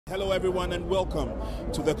Hello everyone and welcome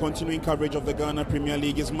to the continuing coverage of the Ghana Premier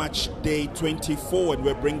League. It's match day 24 and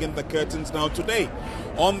we're bringing the curtains now today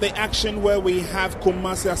on the action where we have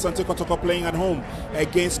Kumasi Asante Kotoko playing at home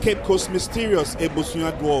against Cape Coast mysterious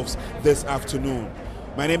Ebusua Dwarfs this afternoon.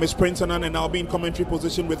 My name is Prince Anan and I'll be in commentary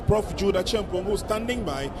position with Prof. Judah Chempong, who's standing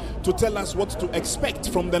by to tell us what to expect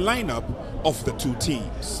from the lineup of the two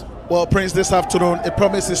teams. Well, Prince, this afternoon it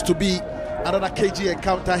promises to be another KG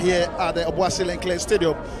encounter here at the Ebusua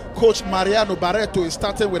Stadium. Coach Mariano Barreto is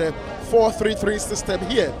starting with a 4-3-3 system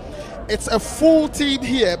here. It's a full team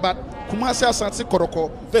here, but Kumasi Asante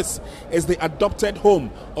Kotoko. This is the adopted home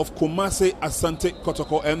of Kumasi Asante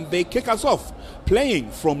Kotoko, and they kick us off playing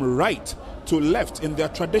from right to left in their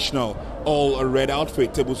traditional all-red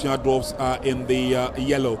outfit. Ebusua Dwarfs are in the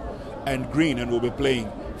yellow and green and will be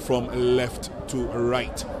playing from left to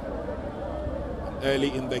right.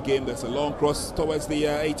 Early in the game, there's a long cross towards the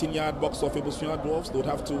 18-yard box of Ebusua Dwarfs. They would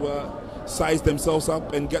have to size themselves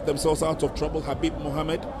up and get themselves out of trouble. Habib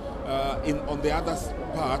Mohammed on the other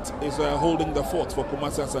part is holding the fort for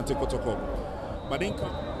Kumasi Asante Kotoko.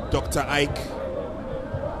 Badinka, Dr. Ike,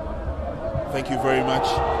 thank you very much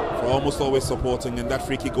for almost always supporting, and that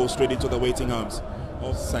free kick goes straight into the waiting arms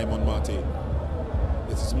of Simon Marte.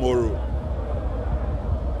 This is Moro.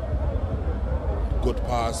 Good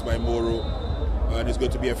pass by Moro. And it's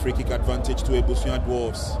going to be a free kick advantage to Ebusua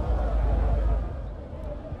Dwarfs.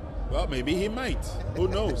 Well, maybe he might. Who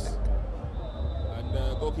knows? And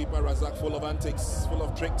goalkeeper Razak full of antics, full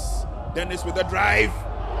of tricks. Dennis with the drive.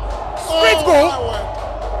 Straight goal.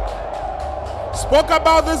 Spoke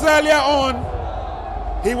about this earlier on.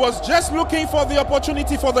 He was just looking for the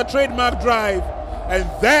opportunity for the trademark drive. And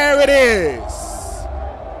there it is.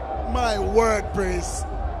 My word, Prince.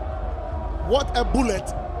 What a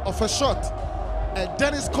bullet of a shot. And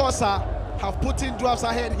Dennis Kosa have put in Dwarfs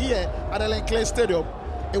ahead here at the Lenclair Stadium.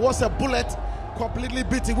 It was a bullet, completely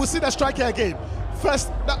beating. We'll see the striker again.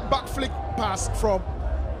 First, that back flick pass from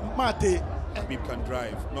Mate. Habib can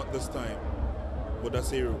drive, not this time.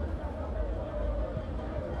 Bodasiru.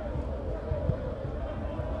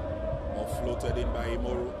 Floated in by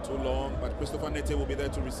Imoru, too long, but Christopher Nete will be there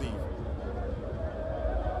to receive.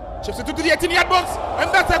 Chips it to the 18-yard box,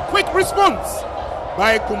 and that's a quick response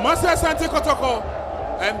by Kumasi Asante Kotoko,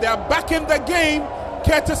 and they are back in the game,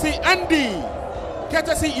 courtesy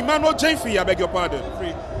Emmanuel Jenfi, I beg your pardon.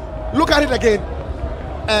 Look at it again,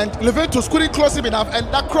 and Leventus couldn't close him enough, and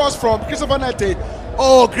that cross from Christopher Nete,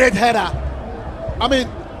 oh, great header. I mean,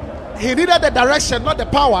 he needed the direction, not the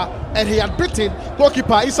power, and he had beaten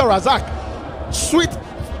goalkeeper Issa Razak. Sweet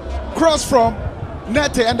cross from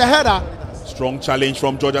Nete and the header. Strong challenge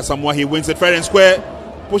from Georgia Samoa, he wins it fair and square,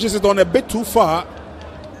 pushes it on a bit too far,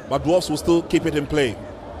 but Dwarfs will still keep it in play.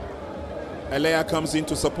 Elea comes in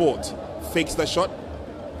to support, fakes the shot,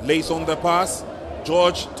 lays on the pass.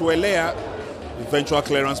 George to Elea, eventual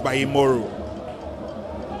clearance by Imoru.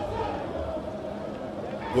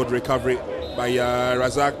 Good recovery by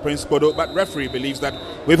Razak Prince Kodo, but referee believes that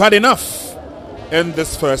we've had enough in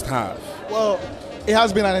this first half. Well, it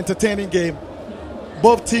has been an entertaining game.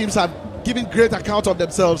 Both teams have given great account of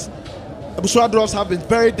themselves. Ebusua Dwarfs have been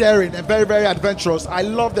very daring and very, very adventurous. I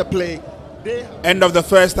love the play. End of the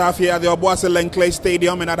first half here at the Ebusua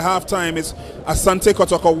Stadium, and at halftime it's Asante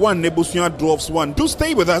Kotoko 1, Ebusua Dwarfs 1. Do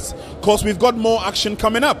stay with us because we've got more action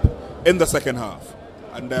coming up in the second half.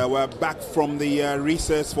 And we're back from the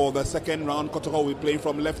recess for the second round. Kotoko will play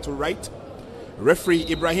from left to right. Referee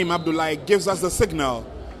Ibrahim Abdullahi gives us the signal,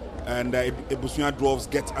 and Ebusua Dwarfs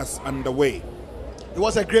get us underway. It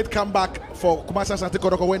was a great comeback for Kumasi Asante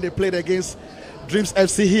Kotoko when they played against Dreams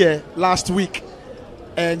FC here last week.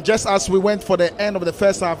 And just as we went for the end of the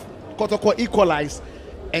first half, Kotoko equalized,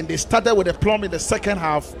 and they started with a plum in the second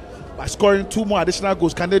half by scoring 2 more additional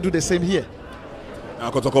goals. Can they do the same here? Now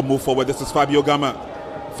Kotoko move forward. This is Fabio Gama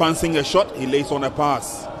fancying a shot. He lays on a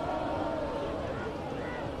pass.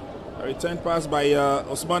 A return pass by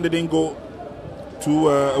Osman didn't go too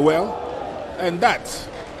well, and that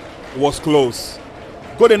was close.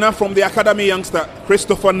 Good enough from the academy youngster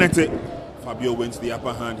Christopher Nete. Fabio wins the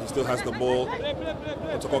upper hand. He still has the ball.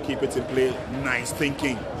 Kotoko keep it in play. Nice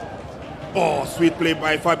thinking. Oh, sweet play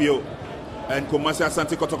by Fabio. And Kumasi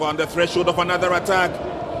Asante Kotoko on the threshold of another attack.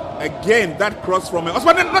 Again, that cross from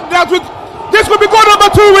Osman not dealt with. This could be goal number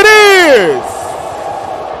 2. It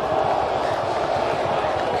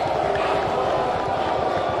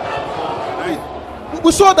is.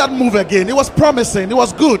 We saw that move again. It was promising. It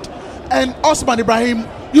was good. And Osman Ibrahim,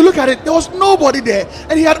 you look at it, there was nobody there,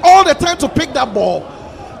 and he had all the time to pick that ball.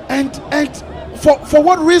 And for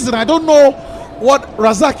what reason, I don't know what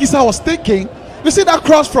Razak Issa was thinking. You see that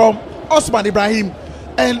cross from Osman Ibrahim,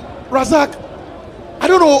 And Razak, I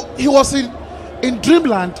don't know, he was in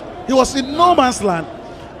dreamland. He was in no man's land.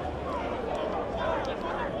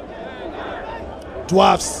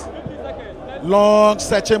 Dwarfs. Long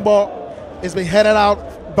searching ball is being headed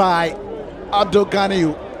out by Abdul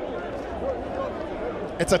Ganiyu.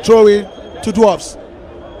 It's a throw-in to Dwarfs.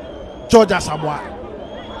 Georgia Samoa.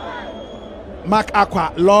 Mark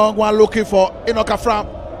Aqua, long one looking for Enoch Afram,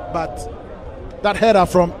 but that header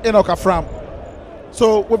from Enoch Afram.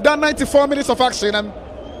 So we've done 94 minutes of action, and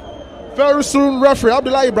very soon referee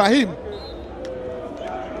Abdullah Ibrahim.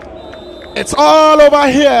 It's all over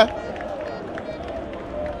here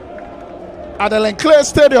at the Lenclair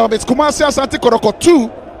Stadium. It's Kumasi Asante Kotoko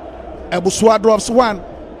 2, Ebusua Dwarfs 1.